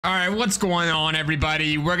All right, what's going on,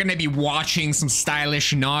 everybody? We're going to be watching some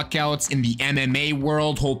stylish knockouts in the MMA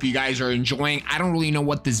world. Hope you guys are enjoying. I don't really know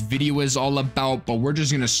what this video is all about, but we're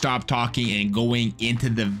just going to stop talking and going into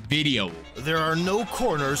the video. There are no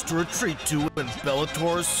corners to retreat to in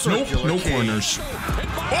Bellator's circular no cage. corners.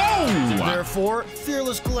 Oh! Therefore,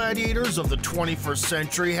 fearless gladiators of the 21st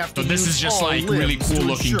century have to So this use is just all like really limbs to cool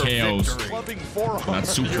looking ensure KOs. victory.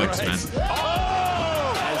 That's suplex, man.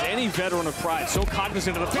 As any veteran of pride, so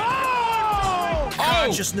cognizant of the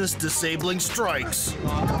Consciousness disabling strikes. who's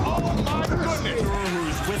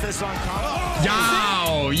with us on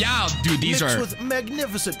commentary. Yow, dude, these Mixed are. with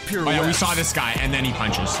magnificent Oh pirouettes. yeah, we saw this guy, and then he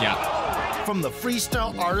punches. Yeah. From the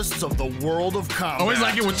freestyle artists of the world of combat. Always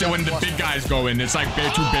like it when the big guys go in. It's like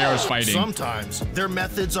two bears fighting. Sometimes their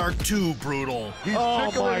methods are too brutal.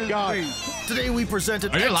 Oh my God. Today we present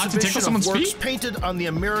an Are you allowed to exhibition tickle of someone's works feet? painted on the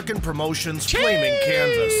American promotion's flaming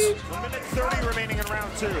canvas. 1 minute 30 remaining in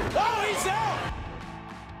round 2. Oh, he's out!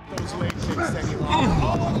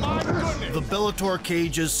 The Bellator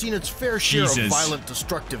cage has seen its fair share of Jesus. violent,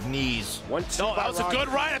 destructive knees. No, that was a good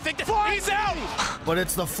right. I think that he's out. But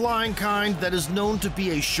it's the flying kind that is known to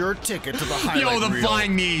be a sure ticket to the highlight Yo, the reel.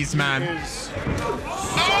 flying knees, man.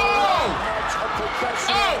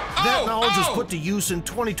 That knowledge was put to use in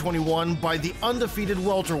 2021 by the undefeated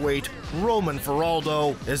welterweight Roman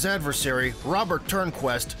Feraldo. His adversary, Robert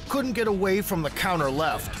Turnquest, couldn't get away from the counter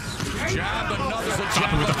left. Stop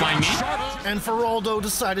him with the flying knee. And Feraldo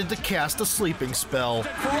decided to cast a sleeping spell.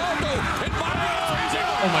 Oh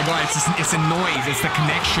my God, it's a noise. It's the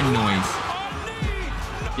connection noise.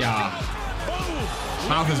 Yeah.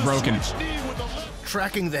 Mouth is broken.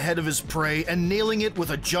 Tracking the head of his prey and nailing it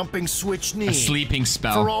with a jumping switch knee. A sleeping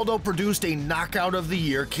spell. Feraldo produced a knockout of the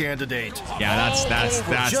year candidate. Yeah, that's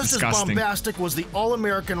Just disgusting. as bombastic was the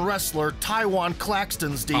All-American wrestler Taiwan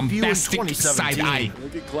Claxton's debut Bombastic in 2017. side eye.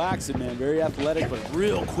 Look at Claxton, man. Very athletic, but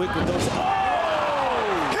real quick with those.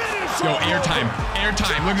 Yo, airtime.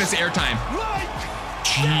 Airtime. Look at this airtime.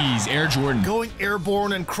 Jeez, Air Jordan. Going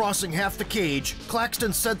airborne and crossing half the cage,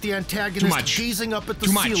 Claxton sent the antagonist gazing up at the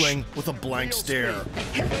ceiling with a blank stare.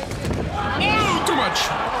 Oh, too much.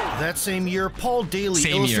 That same year, Paul Daly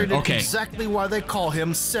illustrated exactly why they call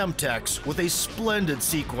him Semtex with a splendid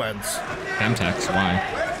sequence. Semtex, why?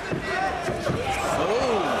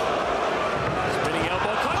 Spinning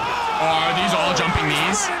elbow. Oh, are these all jumping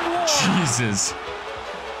knees? Jesus.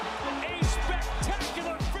 A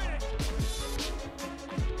spectacular finish.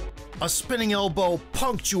 A spinning elbow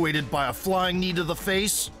punctuated by a flying knee to the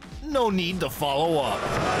face. No need to follow up.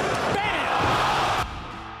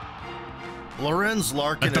 Lorenz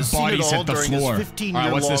Larkin has seen it all during his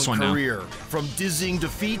 15-year-long career. From dizzying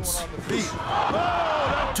defeats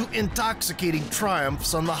to intoxicating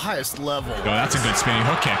triumphs on the highest level. Yo, that's a good spinning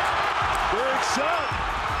hook kick.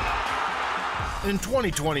 In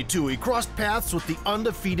 2022, he crossed paths with the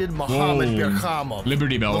undefeated Mohamed Berkhamov.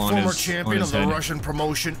 Liberty Bell the on former his champion of the head. Russian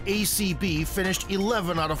promotion ACB finished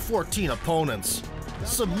 11 out of 14 opponents,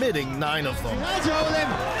 submitting 9 of them.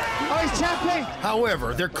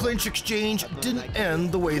 However, their clinch exchange didn't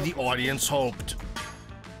end the way the audience hoped.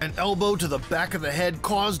 An elbow to the back of the head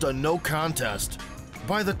caused a no contest.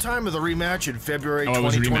 By the time of the rematch in February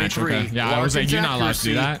 2023, okay. Yeah, I was like, you're not allowed to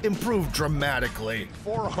do that. Improved dramatically.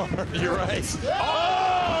 Forearm. You're right. It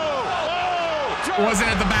wasn't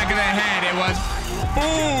at the back of the head. It was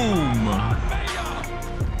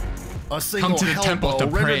boom. A single to the temple elbow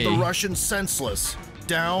to rendered pray. the Russian senseless,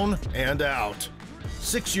 down and out.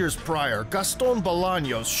 6 years prior, Gaston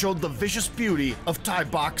Bolaños showed the vicious beauty of Thai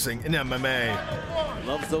boxing in MMA.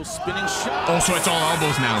 Loves those spinning shots. Oh, so it's all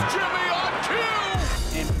elbows now.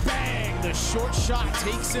 And bang, the short shot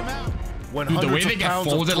takes him out. When Dude, the way hundreds they of get pounds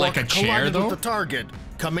of folded like torque a chair, collided though? with the target,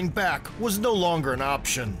 coming back was no longer an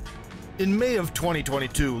option. In May of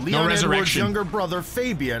 2022, Leon Edwards' resurrection. younger brother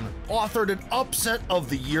Fabian authored an upset of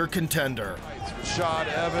the year contender. Shot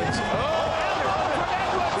Evans.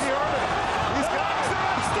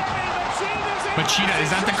 Machida, is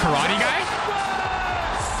that the karate guy?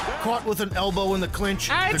 Caught with an elbow in the clinch,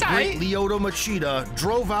 it's the great aight. Lyoto Machida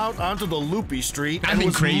drove out onto the loopy street and Nothing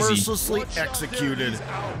was crazy. mercilessly executed.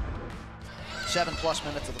 7+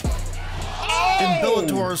 minutes of the fight. In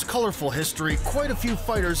Bellator's colorful history, quite a few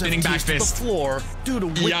fighters have Spinning back tasted the fist. floor due to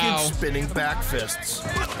wicked Yow. spinning back fists.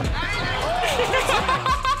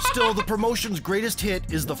 Still, the promotion's greatest hit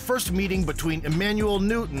is the first meeting between Emmanuel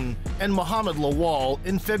Newton and Muhammad Lawal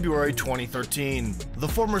in February 2013. The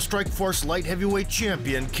former Strikeforce light heavyweight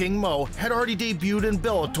champion King Mo had already debuted in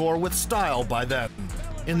Bellator with style by then.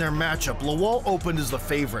 In their matchup, Lawal opened as the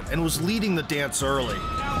favorite and was leading the dance early.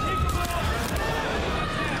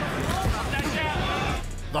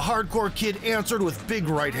 The hardcore kid answered with big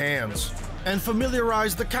right hands and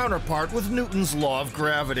familiarized the counterpart with Newton's law of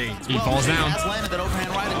gravity. He falls down. Has landed that overhand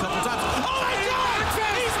right a couple times. Oh my God!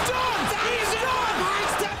 He's done!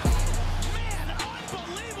 He's done! Man,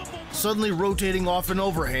 unbelievable! Suddenly rotating off an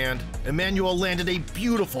overhand, Emmanuel landed a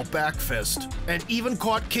beautiful back fist and even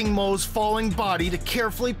caught King Mo's falling body to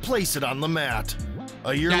carefully place it on the mat.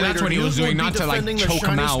 A year later, that's what he was Newton doing, would be not to, like, defending the choke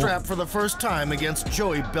him shiny out. strap for the first time against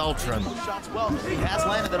Joey Beltran. Shots well. He has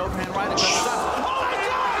landed that overhand right a couple times. Oh my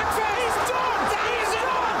God! He's done! He's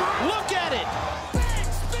done! Look at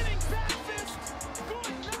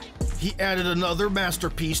it! He added another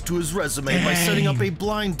masterpiece to his resume by setting up a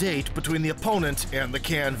blind date between the opponent and the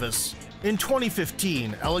canvas. In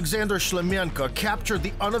 2015, Alexander Shlemenko captured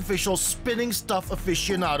the unofficial spinning stuff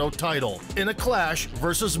aficionado title in a clash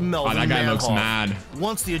versus Melvin that guy looks Manhoff. mad.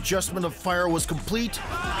 Once the adjustment of fire was complete, This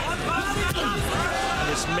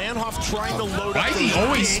Manhoff trying to load Why up is he those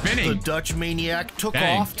always big, the spinning? Dutch maniac took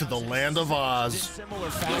Dang. off to the land of Oz.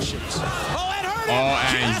 similar fashions. Oh, it hurt him! Oh,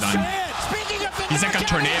 and he's done. Speaking of He's like a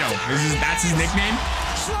tornado. That's his nickname?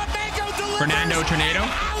 Shlemenko delivers. Fernando Tornado?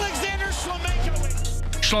 Alexander Shlemenko.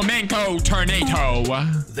 Shlemenko Tornado.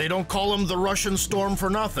 They don't call him the Russian Storm for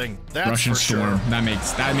nothing. That's Russian for Storm. sure.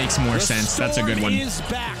 That makes more sense. That's a good one. Is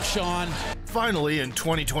back, Sean. Finally, in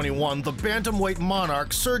 2021, the bantamweight monarch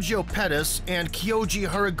Sergio Pettis and Kyoji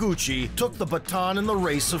Haraguchi took the baton in the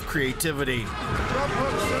race of creativity.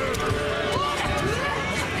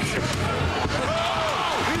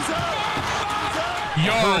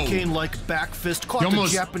 Yo, Hurricane-like back fist caught You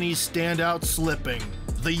almost- the Japanese standout slipping.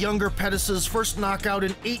 The younger Pettis' first knockout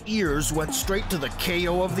in 8 years went straight to the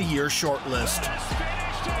KO of the Year shortlist.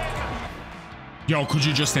 yo, could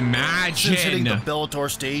you just imagine? Since hitting the Bellator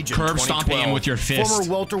stage in Curb stomping 2012, him with your fist. former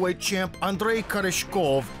welterweight champ Andrei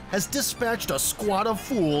Koreshkov has dispatched a squad of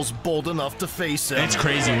fools bold enough to face him. That's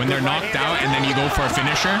crazy. When they're knocked out and then you go for a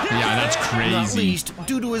finisher? Yeah, that's Not crazy. least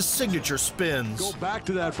due to his signature spins. Go back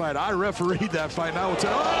to that fight. I refereed that fight. Now it's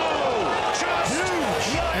huge.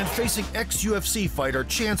 And facing ex-UFC fighter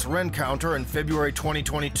Chance Rencounter in February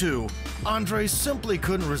 2022, Andre simply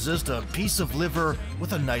couldn't resist a piece of liver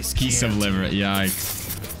with a nice Piece of Chianti. liver. Yeah.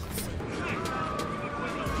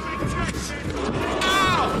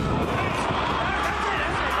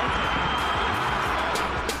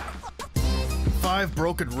 5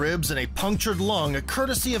 broken ribs and a punctured lung,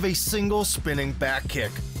 courtesy of a single spinning back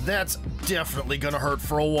kick. That's definitely gonna hurt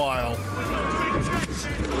for a while.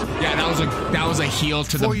 Yeah, that was a heel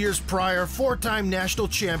to 4 the. years prior, 4-time national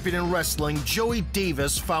champion in wrestling Joey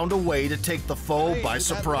Davis found a way to take the foe by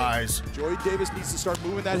surprise. Joey Davis needs to start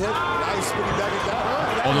moving that hip. Nice spinning back at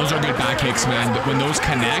that. Oh, those are good back kicks, man. When those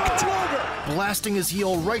connect. Blasting his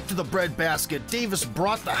heel right to the breadbasket, Davis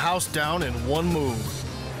brought the house down in one move.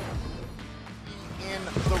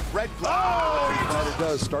 The red flag. It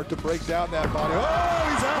does start to break down that body.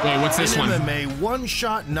 Oh, he's out. Wait, what's this In one? MMA,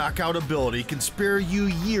 one-shot knockout ability can spare you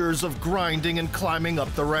years of grinding and climbing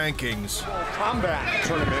up the rankings. Combat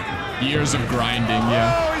tournament. Years of grinding,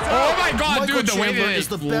 yeah. Oh my god, Michael dude, the way Chandler that is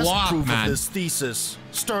the they best block, proof man. of this thesis.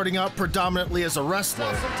 Starting out predominantly as a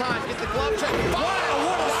wrestler, Sometimes get the glove check.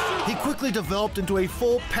 Wow, he quickly developed into a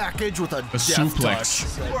full package with a A death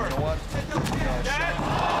suplex. touch.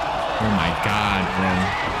 Oh my god,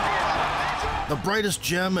 The brightest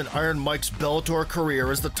gem in Iron Mike's Bellator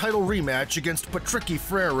career is the title rematch against Patricky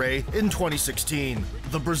Freire in 2016.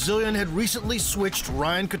 The Brazilian had recently switched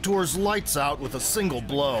Ryan Couture's lights out with a single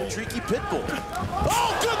blow. Tricky pitbull.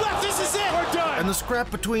 Oh, good left. This is it. We're done. And the scrap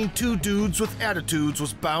between two dudes with attitudes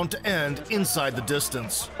was bound to end inside the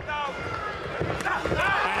distance.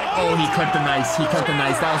 Oh, he cut the nice. He cut the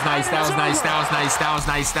nice. That was nice. That was nice. That was nice. That was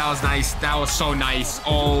nice. That was nice. That was so nice.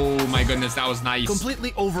 Oh my goodness, that was nice.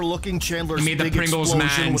 Completely overlooking Chandler's He made the big Pringles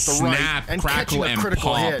explosion man with the snap, right and crackle, catching a and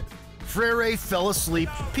critical pop. hit. Freire fell asleep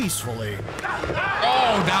peacefully.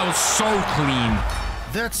 Oh, that was so clean.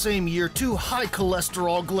 That same year, 2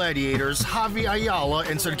 high-cholesterol gladiators, Javi Ayala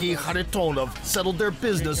and Sergei Kharitonov, settled their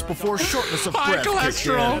business before shortness of High breath kicked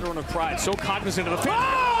cholesterol. in. Veteran of pride, so cognizant of the field.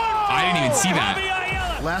 I didn't even see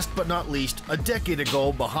that. Last but not least, a decade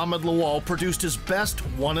ago, Mohamed Lawal produced his best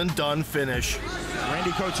one-and-done finish.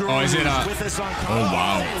 Randy Couture Oh, is it with us on Oh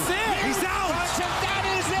wow. He's out. That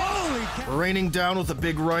is it. Raining down with a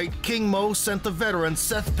big right, King Mo sent the veteran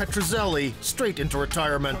Seth Petrozelli straight into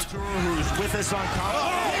retirement. Who's with us on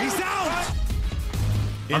He's out.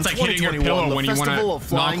 In That's like hitting your 2021, pillow the when you Festival wanna of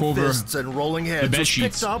Flying knock over Fists and Rolling Heads bed was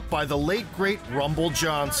sheets. picked up by the late, great Rumble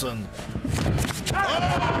Johnson.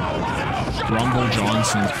 Rumble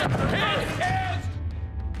Johnson.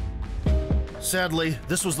 Sadly,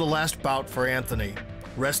 this was the last bout for Anthony.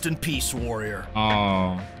 Rest in peace, Warrior.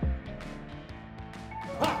 Oh.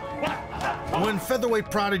 When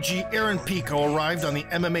featherweight prodigy Aaron Pico arrived on the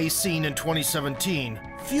MMA scene in 2017,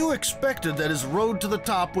 few expected that his road to the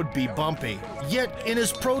top would be bumpy. Yet, in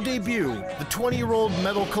his pro debut, the 20-year-old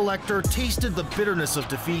medal collector tasted the bitterness of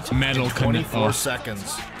defeat in 24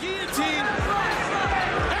 seconds.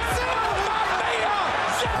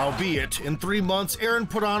 Albeit, in 3 months, Aaron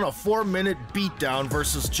put on a 4-minute beatdown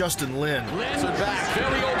versus Justin Lin.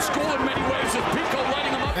 Very old school in many ways with Pico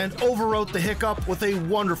lighting him up. And overwrote the hiccup with a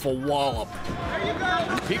wonderful wallop.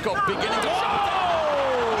 Pico beginning to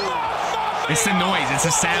It's the noise. It's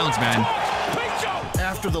the sounds, man.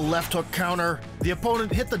 After the left hook counter, the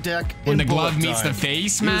opponent hit the deck When in the glove bullet meets time. the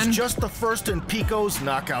face, He man. was just the first in Pico's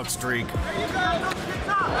knockout streak.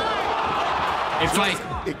 It's like,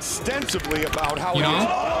 Extensively about how you know?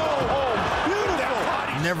 Oh,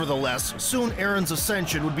 beautiful. Nevertheless, soon Aaron's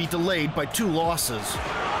ascension would be delayed by 2 losses.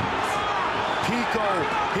 Pico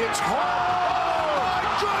hits hard.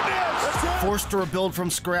 My goodness. Forced to rebuild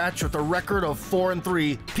from scratch with a record of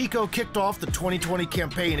 4-3, Pico kicked off the 2020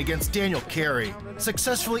 campaign against Daniel Carey,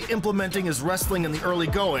 successfully implementing his wrestling in the early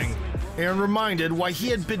going, and reminded why he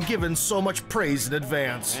had been given so much praise in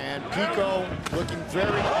advance. And Pico looking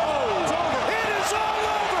very. Oh, it's over. It is all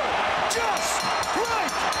over. Just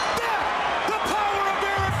like that. The power of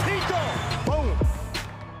Aaron Pico. Boom.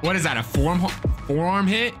 What is that, a forearm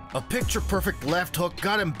hit? A picture-perfect left hook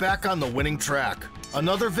got him back on the winning track.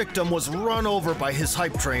 Another victim was run over by his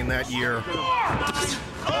hype train that year.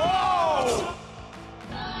 Oh!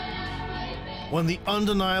 When the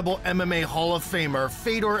undeniable MMA Hall of Famer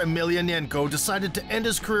Fedor Emelianenko decided to end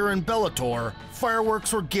his career in Bellator,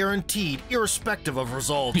 fireworks were guaranteed irrespective of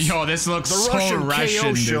results. Yo, this looks The so Russian Russian,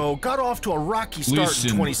 KO dude. show got off to a rocky start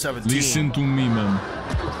in 2017. Listen to me, man.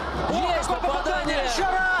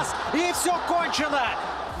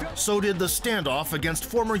 So did the standoff against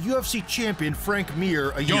former UFC champion Frank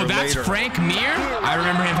Mir a year Yo, that's later. Frank Mir? I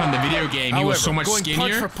remember him from the video game. He was so much going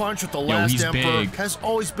skinnier. punch for punch with the Yo, last he's emperor big. has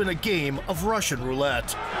always been a game of Russian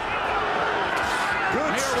roulette.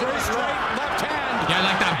 Good straight left hand. Yeah,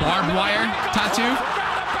 like that barbed wire tattoo.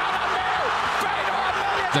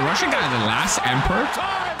 The Russian guy, the last emperor?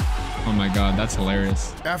 Oh my god, that's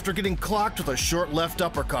hilarious. After getting clocked with a short left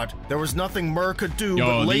uppercut, there was nothing Mir could do Yo,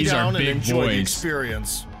 but lay these are down and big enjoy the boys.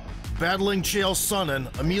 experience. Battling Chael Sonnen,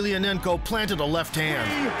 Emelianenko planted a left hand.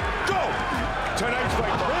 Go! Tonight's fight.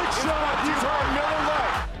 Big shot. He's hard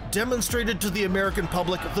Miller leg. Demonstrated to the American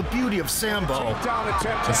public the beauty of Sambo, Down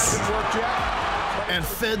attempt hasn't worked yet. and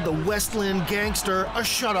fed the Westland gangster a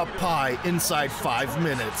shut-up pie inside 5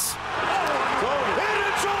 minutes. And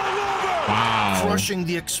it's all over. Wow. Crushing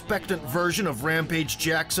the expectant version of Rampage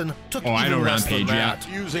Jackson took Oh, I even know less than Rampage, yeah. that.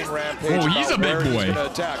 Using Rampage. Oh, he's about a big where he's boy. gonna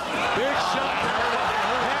attack. Big shot.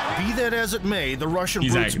 Be that as it may, the Russian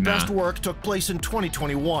He's brute's like, nah. best work took place in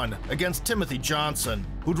 2021 against Timothy Johnson,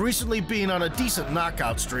 who'd recently been on a decent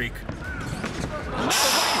knockout streak.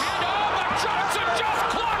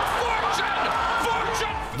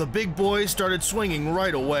 The big boy started swinging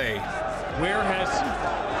right away. Ware has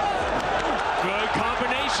good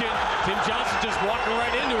combination. Tim Johnson just walking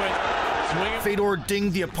right into it. Swinging. Fedor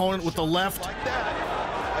dinged the opponent with the left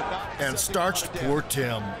and starched poor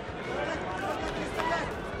Tim.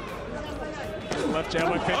 Left jab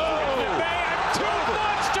by Fedor. Bam! Two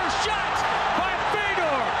monster shots by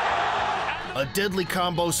Fedor. A deadly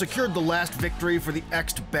combo secured the last victory for the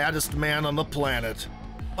ex-baddest man on the planet.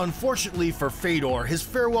 Unfortunately for Fedor, his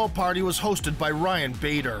farewell party was hosted by Ryan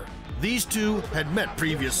Bader. These two had met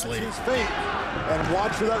previously. His feet. And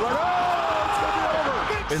watch for that right. Oh,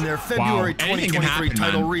 it's gonna be over. In their February Wow. Anything can 2023 happen,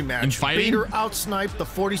 title man. In rematch, fighting? Bader outsniped the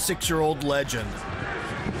 46-year-old legend.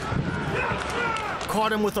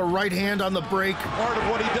 Caught him with a right hand on the break Part of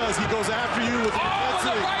what he does, he goes after you with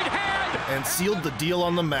intensity. Right hand. and sealed the deal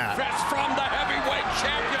on the mat. That's from the heavyweight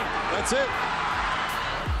champion. That's it.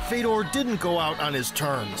 Fedor didn't go out on his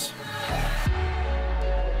terms,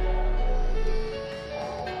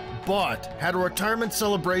 but had a retirement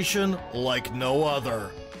celebration like no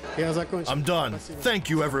other. I'm done. Thank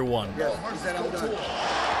you, everyone.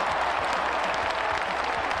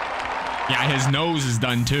 Yeah, his nose is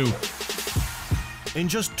done too. In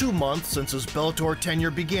just 2 months since his Bellator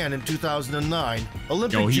tenure began in 2009,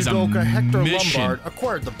 Olympic Yo, he's a judoka Hector mission. Lombard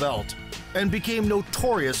acquired the belt and became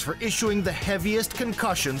notorious for issuing the heaviest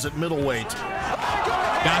concussions at middleweight.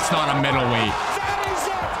 That's not a middleweight.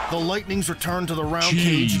 The Lightning's return to the round Jeez.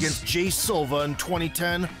 cage against Jay Silva in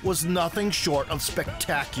 2010 was nothing short of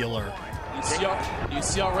spectacular. You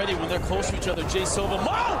see already when they're close to each other, Jay Silva.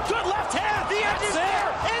 Oh, good left hand. The edge is there.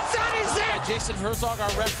 Inside his head. Jason Herzog, our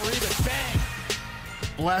referee, but bang.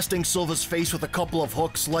 Blasting Silva's face with a couple of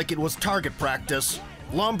hooks like it was target practice,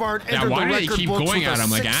 Lombard entered the why do they record keep books going with at a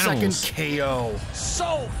him like 6-second KO.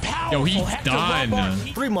 So powerful. Yo, he's done.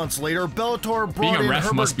 3 months later, Bellator Being brought a in ref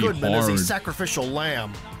Herbert must be Goodman as a hard. sacrificial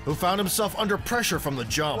lamb, who found himself under pressure from the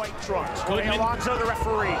jump. Goodman, Alonso, the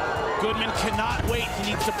referee. Goodman cannot wait.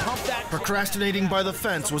 He needs to pump that. Procrastinating by the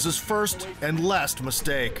fence was his first and last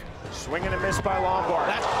mistake. Swing and a miss by Lombard.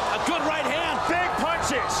 That's a good right hand. Big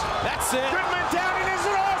punches. That's it. Goodman down and is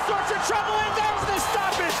in all sorts of trouble, and there's the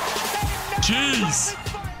stoppage. Jeez.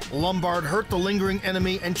 Lombard hurt the lingering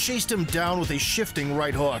enemy and chased him down with a shifting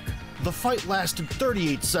right hook. The fight lasted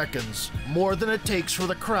 38 seconds, more than it takes for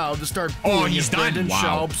the crowd to start booing he's at done? Brendan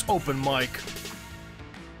Wow. Schaub's open mic.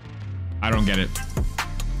 I don't get it.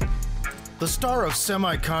 The star of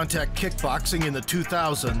semi-contact kickboxing in the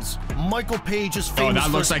 2000s, Michael Page is famous that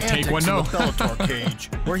for looks his like antics in the Taekwondo. Bellator cage,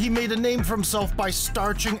 where he made a name for himself by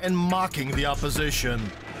starching and mocking the opposition.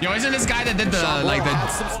 Yo, isn't this guy that did the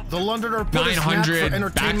The Londoner put his knack 900 for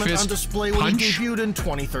entertainment back fist on display when he punch? debuted in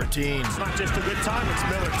 2013. It's not just a good time, it's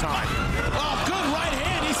Miller time. Oh, good right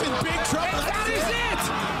hand. He's in big trouble. That is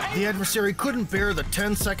it. The adversary couldn't bear the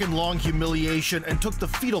 10-second long humiliation and took the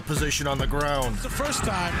fetal position on the ground. The first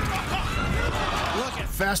time. Look at.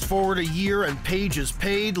 Fast forward a year and Page is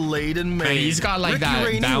paid, laid, and made. Man, he's got, like, Ricky that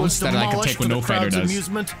Rainey bounce was that, like, a demolished for Taekwondo the fighter crowd's does.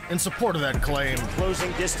 amusement in support of that claim.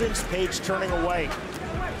 Closing distance, Page turning away.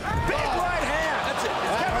 Big right hand. That's it.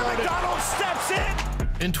 Kevin McDonald steps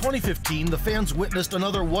in. In 2015, the fans witnessed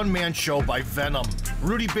another one-man show by Venom.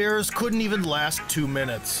 Rudy Bears couldn't even last 2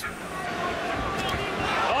 minutes.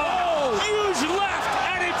 Oh, huge left,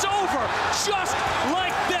 and it's over, just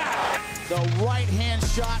like that. The right hand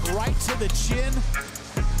shot right to the chin.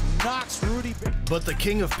 Knocks Rudy. But the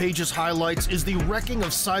king of Page's highlights is the wrecking of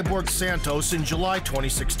Cyborg Santos in July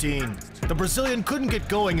 2016. The Brazilian couldn't get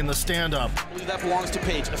going in the stand-up. That belongs to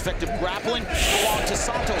Page. Effective grappling belongs to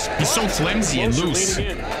Santos. He's so flimsy and loose.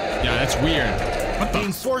 Leaning in. Yeah, that's weird. What Being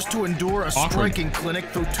the? forced to endure a Awkward. striking clinic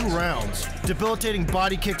through 2 rounds. Debilitating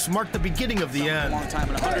body kicks marked the beginning of the end. Long time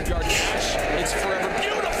in a 100-yard dash. It's forever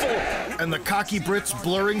beautiful. And the cocky Brit's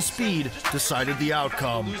blurring speed decided the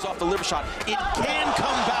outcome. Lose off the liver shot. It can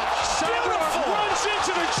come back. Cyborg runs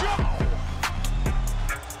into the jump.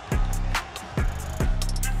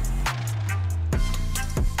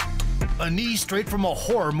 A knee straight from a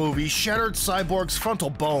horror movie shattered Cyborg's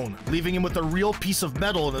frontal bone, leaving him with a real piece of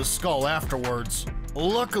metal in his skull afterwards.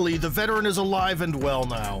 Luckily, the veteran is alive and well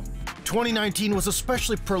now. 2019 was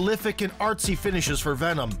especially prolific in artsy finishes for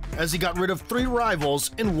Venom, as he got rid of 3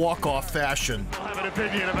 rivals in walk-off fashion. I'll have an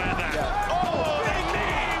opinion about that. Oh, big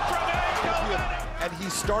knee from Angle. And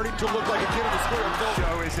he's starting to look like a kid in the school.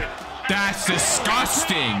 Show is it? That's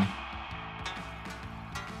disgusting.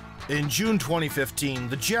 In June 2015,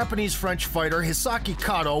 the Japanese-French fighter Hisaki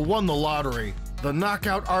Kato won the lottery. The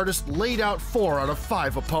knockout artist laid out 4 out of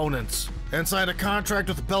 5 opponents and signed a contract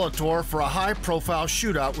with Bellator for a high-profile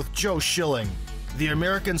shootout with Joe Schilling. The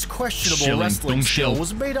American's questionable Schilling, wrestling don't skill shill.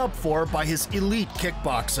 was made up for by his elite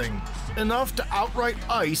kickboxing, enough to outright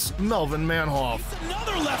ice Melvin Manhoff.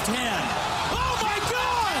 Another left hand. Oh my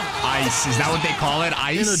God! Ice. Is that what they call it? In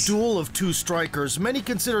a Ice? duel of 2 strikers, many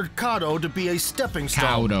considered Kato to be a stepping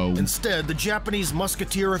stone. Kato. Instead, the Japanese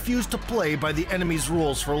musketeer refused to play by the enemy's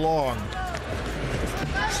rules for long.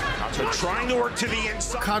 So trying to work to the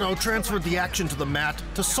inside. Kato transferred the action to the mat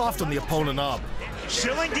to soften the opponent up.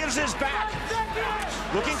 Schilling gives his back.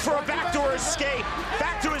 Looking for a backdoor escape.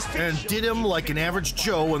 Back to his feet. And did him like an average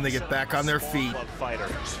Joe when they get back on their feet. Fighter.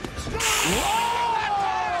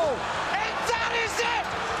 Oh! And that is it!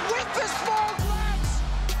 With the small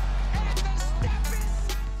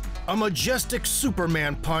legs! A majestic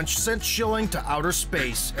Superman punch sent Schilling to outer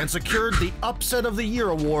space and secured the Upset of the Year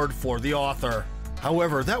award for the author.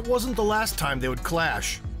 However, that wasn't the last time they would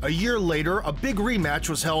clash. A year later, a big rematch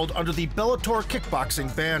was held under the Bellator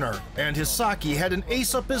kickboxing banner, and Hisaki had an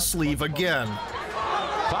ace up his sleeve again.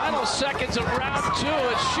 Final seconds of round 2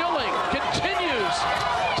 as Schilling continues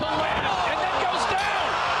to land and then goes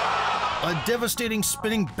down. A devastating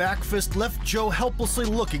spinning back fist left Joe helplessly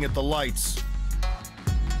looking at the lights.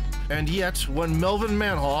 And yet, when Melvin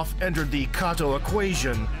Manhoff entered the Kato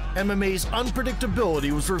equation, MMA's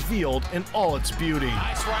unpredictability was revealed in all its beauty.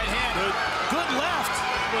 Nice right hand. Good left.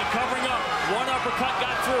 Covering up. One uppercut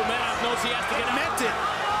got through. Manhoff knows he has to get out. Meant it.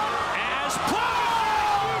 As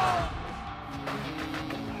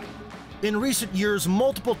In recent years,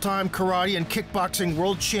 multiple-time karate and kickboxing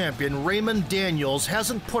world champion Raymond Daniels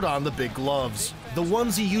hasn't put on the big gloves, the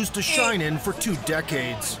ones he used to shine in for 2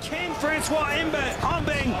 decades. King Francois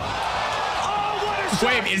Ambeng. Oh, what a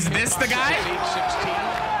Wait, is this the guy?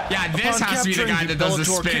 Yeah, this has to be the guy that does the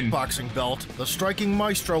spin. Kickboxing belt, the striking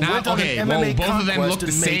maestro went on an MMA both of them look conquest the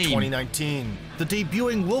in May same. 2019. The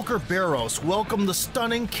debuting Wilker Barros welcomed the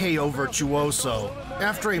stunning KO virtuoso.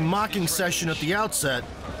 After a mocking session at the outset,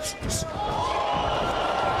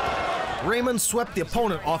 Raymond swept the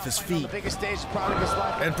opponent off his feet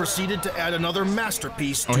and proceeded to add another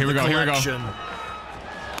masterpiece to the collection.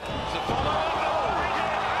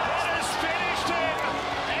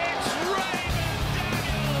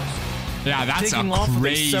 Yeah, that's Taking a off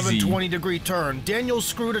crazy. With a 720-degree turn, Daniel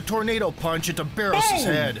screwed a tornado punch into Barros'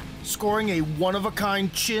 head, scoring a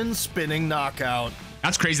one-of-a-kind chin-spinning knockout.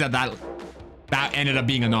 That's crazy that ended up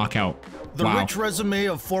being a knockout. The rich resume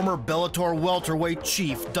of former Bellator welterweight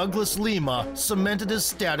chief Douglas Lima cemented his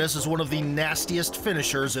status as one of the nastiest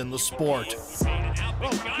finishers in the sport.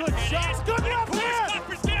 Good shot. Good enough there.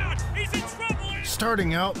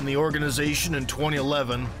 Starting out in the organization in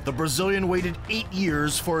 2011, the Brazilian waited 8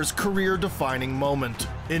 years for his career-defining moment.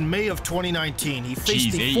 In May of 2019, he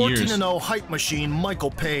faced the 14-0 hype machine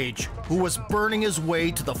Michael Page, who was burning his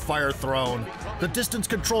way to the fire throne. The distance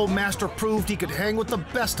control master proved he could hang with the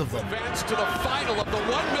best of them. Advance to the final of the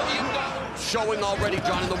 $1 million showing already,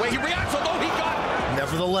 John, in the way he reacts, although he got.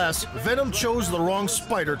 Nevertheless, Venom chose the wrong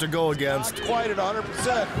spider to go against. Not quite at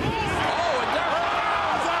 100%.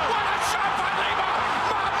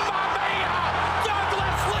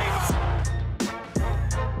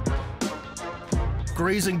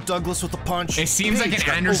 Grazing Douglas with a punch. It seems Page like an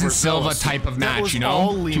got Anderson Silva overzealous. type of That match, was you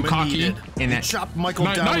all know? Lima Too cocky. needed. In He that. chopped Michael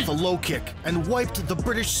down with a low kick and wiped the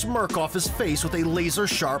British smirk off his face with a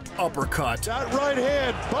laser-sharp uppercut. That right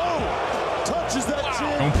hand, boom, touches that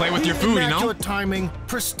chin. Don't play with your food, you know? Immaculate timing,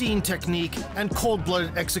 pristine technique, and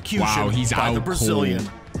cold-blooded execution Wow, he's by out the Brazilian.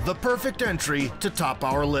 cold. The perfect entry to top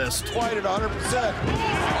our list. Quite at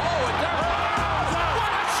 100%.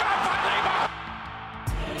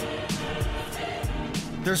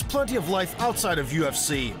 There's plenty of life outside of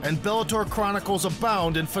UFC, and Bellator chronicles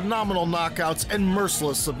abound in phenomenal knockouts and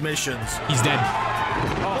merciless submissions. He's dead.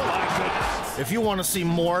 If you want to see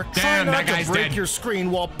more, Damn, try that not to guy's break dead. your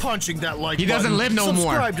screen while punching that like button. He doesn't live no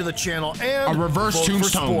more. Subscribe to the channel and A reverse vote for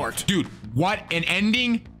tombstone. sport. Dude, what an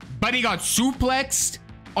ending. Buddy got suplexed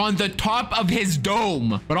on the top of his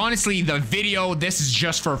dome. But honestly, the video, this is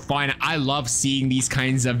just for fun. I love seeing these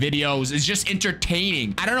kinds of videos. It's just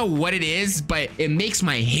entertaining. I don't know what it is, but it makes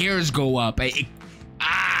my hairs go up.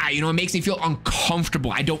 You know, it makes me feel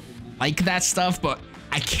uncomfortable. I don't like that stuff, but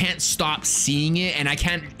I can't stop seeing it, and I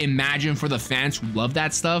can't imagine for the fans who love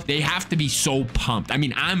that stuff. They have to be so pumped. I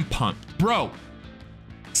mean, I'm pumped. Bro,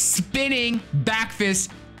 spinning back fist,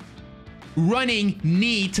 running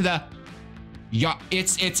knee to the... Yeah,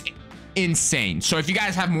 it's insane. So if you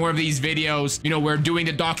guys have more of these videos, you know, we're doing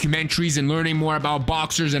the documentaries and learning more about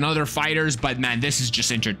boxers and other fighters, but man, this is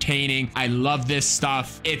just entertaining. I love this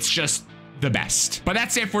stuff. It's just the best. But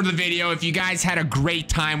that's it for the video. If you guys had a great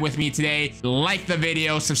time with me today, like the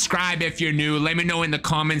video, subscribe if you're new, let me know in the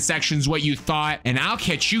comment sections what you thought, and I'll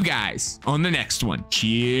catch you guys on the next one.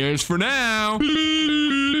 Cheers for now.